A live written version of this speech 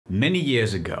Many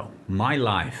years ago, my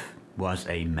life was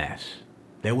a mess.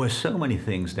 There were so many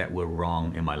things that were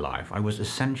wrong in my life. I was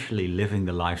essentially living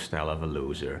the lifestyle of a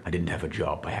loser. I didn't have a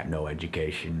job, I had no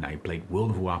education, I played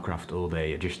World of Warcraft all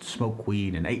day, I just smoked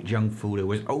weed and ate junk food, I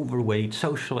was overweight,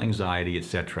 social anxiety,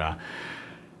 etc.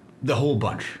 The whole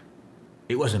bunch.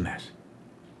 It was a mess.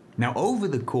 Now, over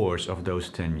the course of those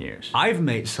 10 years, I've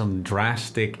made some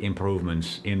drastic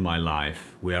improvements in my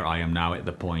life where I am now at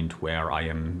the point where I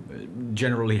am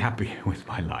generally happy with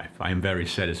my life. I am very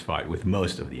satisfied with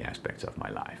most of the aspects of my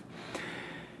life.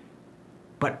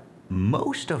 But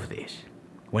most of this,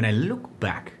 when I look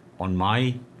back on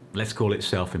my, let's call it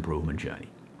self-improvement journey,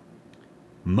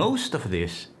 most of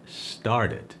this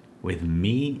started with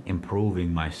me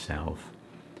improving myself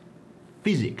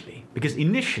physically. Because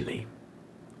initially,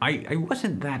 I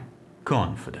wasn't that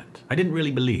confident. I didn't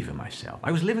really believe in myself.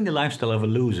 I was living the lifestyle of a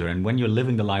loser, and when you're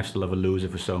living the lifestyle of a loser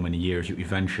for so many years, you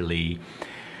eventually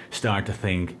start to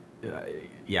think,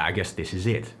 yeah, I guess this is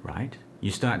it, right?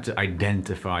 You start to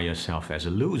identify yourself as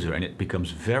a loser, and it becomes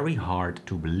very hard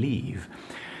to believe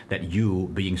that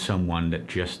you, being someone that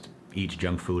just eats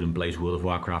junk food and plays World of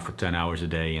Warcraft for 10 hours a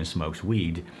day and smokes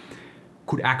weed,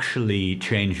 could actually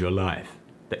change your life.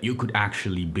 That you could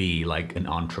actually be like an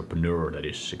entrepreneur that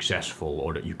is successful,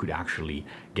 or that you could actually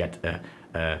get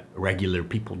a regular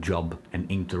people job and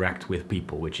interact with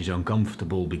people, which is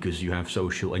uncomfortable because you have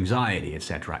social anxiety,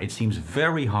 etc. It seems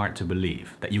very hard to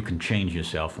believe that you can change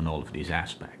yourself in all of these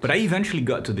aspects. But I eventually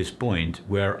got to this point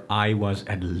where I was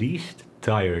at least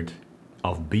tired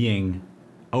of being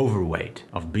overweight,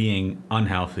 of being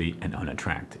unhealthy and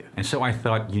unattractive. And so I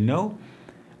thought, you know,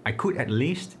 I could at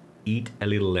least eat a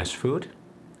little less food,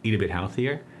 eat a bit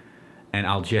healthier, and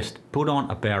I'll just put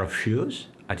on a pair of shoes.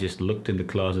 I just looked in the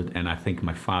closet and I think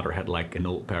my father had like an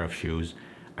old pair of shoes.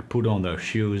 I put on those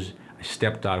shoes, I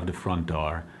stepped out of the front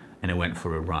door and I went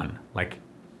for a run, like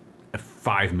a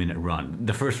 5-minute run.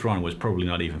 The first run was probably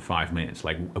not even 5 minutes,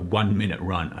 like a 1-minute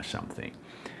run or something.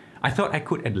 I thought I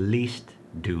could at least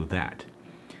do that.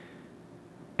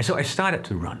 And so I started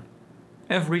to run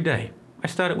every day. I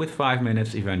started with 5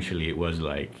 minutes, eventually it was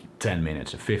like 10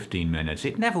 minutes or 15 minutes.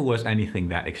 It never was anything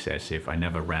that excessive. I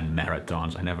never ran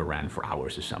marathons, I never ran for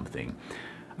hours or something.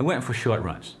 I went for short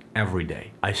runs every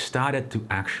day. I started to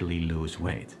actually lose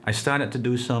weight. I started to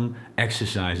do some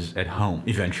exercises at home.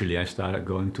 Eventually I started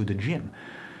going to the gym.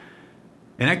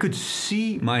 And I could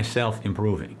see myself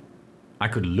improving. I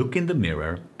could look in the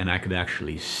mirror and I could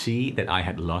actually see that I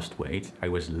had lost weight. I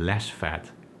was less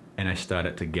fat and I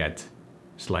started to get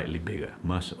slightly bigger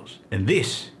muscles. And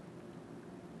this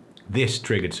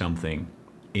triggered something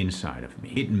inside of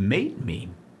me. It made me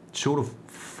sort of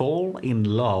fall in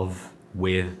love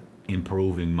with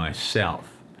improving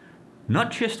myself. Not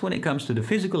just when it comes to the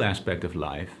physical aspect of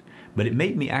life, but it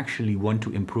made me actually want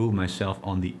to improve myself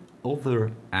on the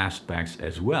other aspects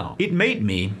as well. It made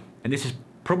me, and this is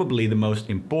probably the most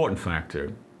important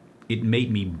factor, it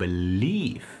made me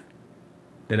believe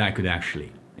that I could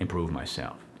actually improve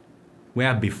myself.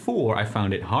 Where before I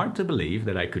found it hard to believe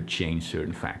that I could change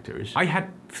certain factors, I had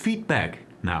feedback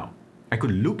now. I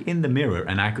could look in the mirror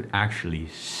and I could actually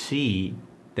see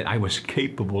that I was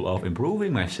capable of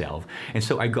improving myself. And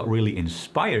so I got really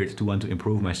inspired to want to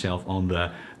improve myself on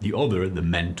the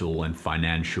mental and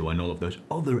financial and all of those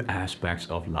other aspects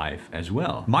of life as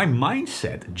well. My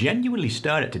mindset genuinely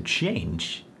started to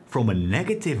change from a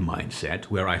negative mindset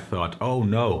where I thought, oh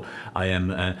no, I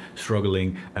am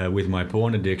struggling with my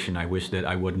porn addiction. I wish that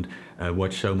I wouldn't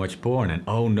watch so much porn. And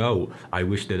oh no, I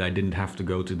wish that I didn't have to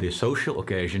go to this social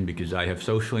occasion because I have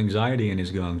social anxiety and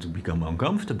it's going to become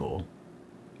uncomfortable.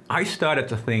 I started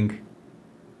to think,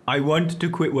 I want to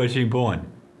quit watching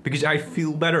porn because I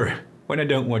feel better when I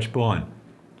don't watch porn.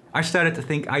 I started to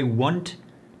think, I want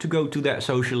to go to that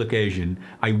social occasion.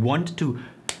 I want to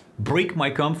break my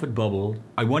comfort bubble.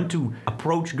 I want to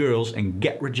approach girls and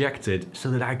get rejected so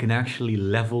that I can actually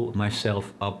level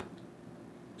myself up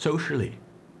socially.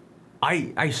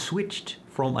 I switched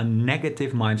from a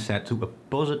negative mindset to a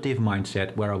positive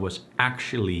mindset where I was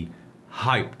actually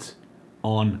hyped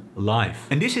on life.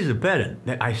 And this is a pattern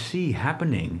that I see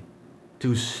happening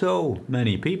to so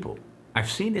many people. I've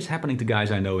seen this happening to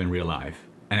guys I know in real life,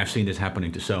 and I've seen this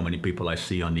happening to so many people I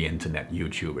see on the internet,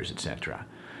 YouTubers, etc.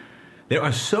 There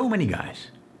are so many guys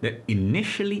that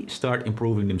initially start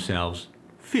improving themselves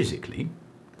physically,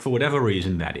 for whatever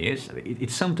reason that is. It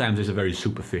sometimes is a very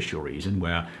superficial reason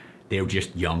where they're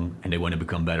just young and they want to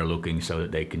become better looking so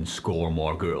that they can score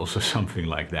more girls or something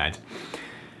like that.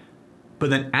 But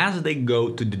then as they go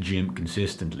to the gym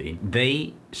consistently,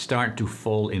 they start to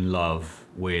fall in love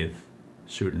with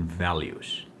certain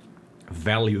values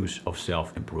of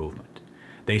self-improvement.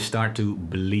 They start to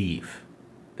believe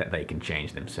that they can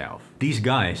change themselves. These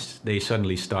guys, they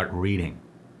suddenly start reading.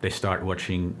 They start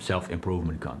watching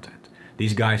self-improvement content.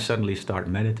 These guys suddenly start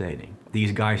meditating.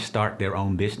 These guys start their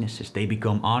own businesses. They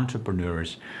become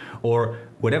entrepreneurs or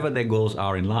whatever their goals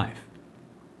are in life.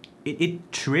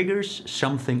 It triggers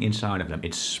something inside of them.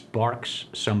 It sparks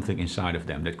something inside of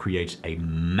them that creates a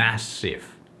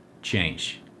massive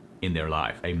change in their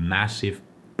life, a massive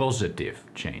positive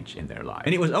change in their life.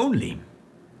 And it was only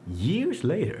years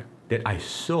later that I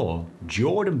saw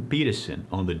Jordan Peterson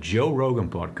on the Joe Rogan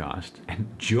podcast, and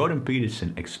Jordan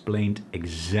Peterson explained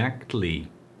exactly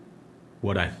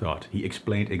what I thought. He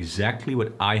explained exactly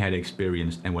what I had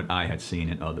experienced and what I had seen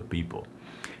in other people.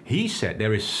 He said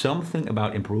there is something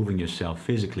about improving yourself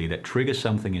physically that triggers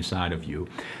something inside of you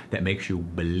that makes you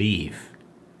believe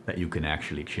that you can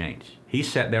actually change. He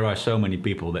said there are so many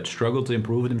people that struggle to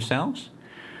improve themselves,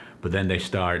 but then they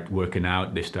start working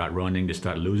out, they start running, they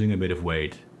start losing a bit of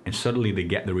weight, and suddenly they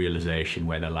get the realization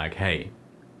where they're like, hey,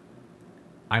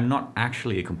 I'm not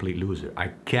actually a complete loser. I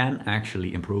can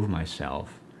actually improve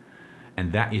myself.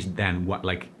 And that is then what,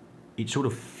 like, it sort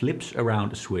of flips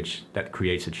around a switch that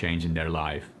creates a change in their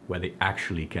life where they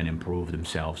actually can improve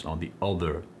themselves on the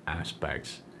other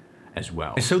aspects as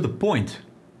well. And so the point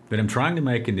that I'm trying to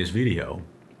make in this video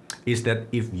is that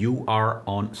if you are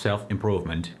on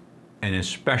self-improvement, and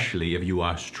especially if you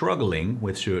are struggling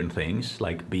with certain things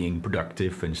like being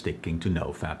productive and sticking to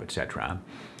NoFap, etc.,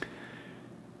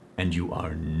 and you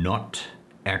are not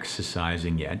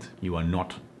exercising yet, you are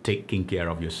not taking care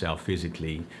of yourself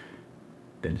physically,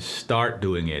 then start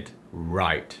doing it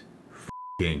right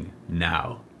f***ing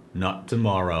now. Not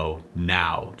tomorrow,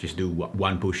 now. Just do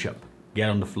one push-up. Get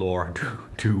on the floor,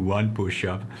 do one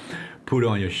push-up, put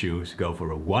on your shoes, go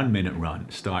for a 1-minute run,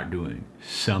 start doing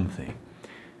something.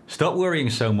 Stop worrying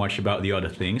so much about the other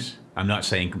things. I'm not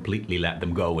saying completely let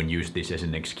them go and use this as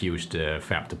an excuse to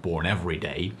fap to porn every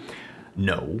day.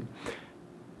 No.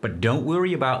 But don't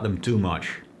worry about them too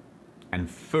much. And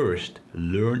first,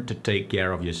 learn to take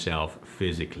care of yourself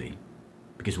physically.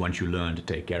 Because once you learn to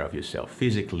take care of yourself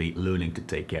physically, learning to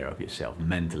take care of yourself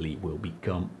mentally will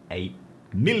become a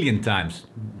million times,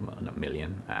 well, not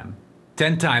million,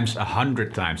 10 times,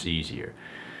 100 times easier.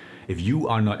 If you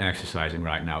are not exercising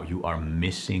right now, you are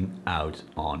missing out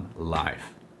on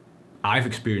life. I've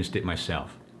experienced it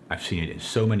myself. I've seen it in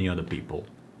so many other people.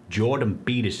 Jordan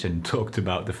Peterson talked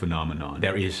about the phenomenon.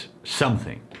 There is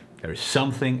something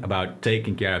about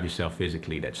taking care of yourself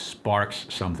physically that sparks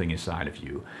something inside of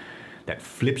you, that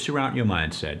flips around your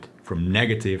mindset from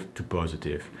negative to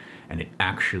positive, and it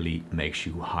actually makes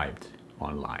you hyped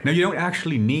on life. Now, you don't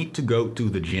actually need to go to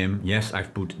the gym. Yes,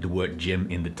 I've put the word gym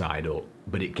in the title,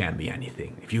 but it can be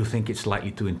anything. If you think it's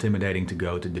slightly too intimidating to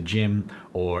go to the gym,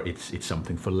 or it's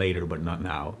something for later but not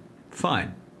now,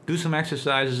 fine. Do some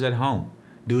exercises at home.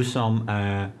 Do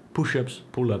some push-ups,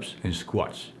 pull-ups, and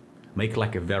squats. Make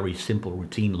like a very simple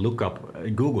routine. Look up,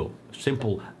 Google,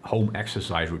 simple home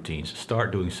exercise routines.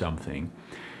 Start doing something.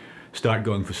 Start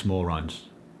going for small runs.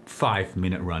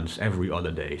 5-minute runs every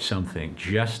other day, something.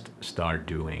 Just start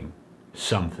doing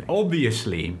something.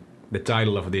 Obviously, the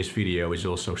title of this video is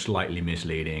also slightly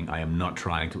misleading. I am not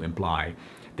trying to imply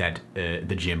that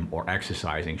the gym or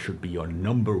exercising should be your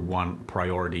 #1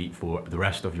 priority for the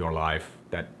rest of your life.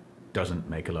 That doesn't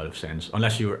make a lot of sense,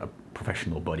 unless you're a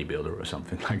professional bodybuilder or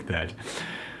something like that.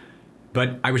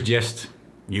 But I was just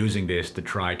using this to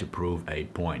try to prove a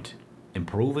point.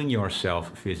 Improving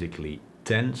yourself physically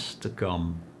tends to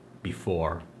come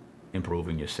before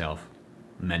improving yourself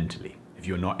mentally. If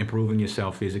you're not improving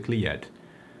yourself physically yet,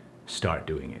 start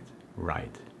doing it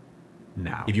right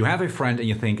now. If you have a friend and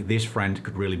you think this friend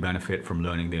could really benefit from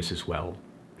learning this as well,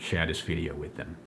 share this video with them.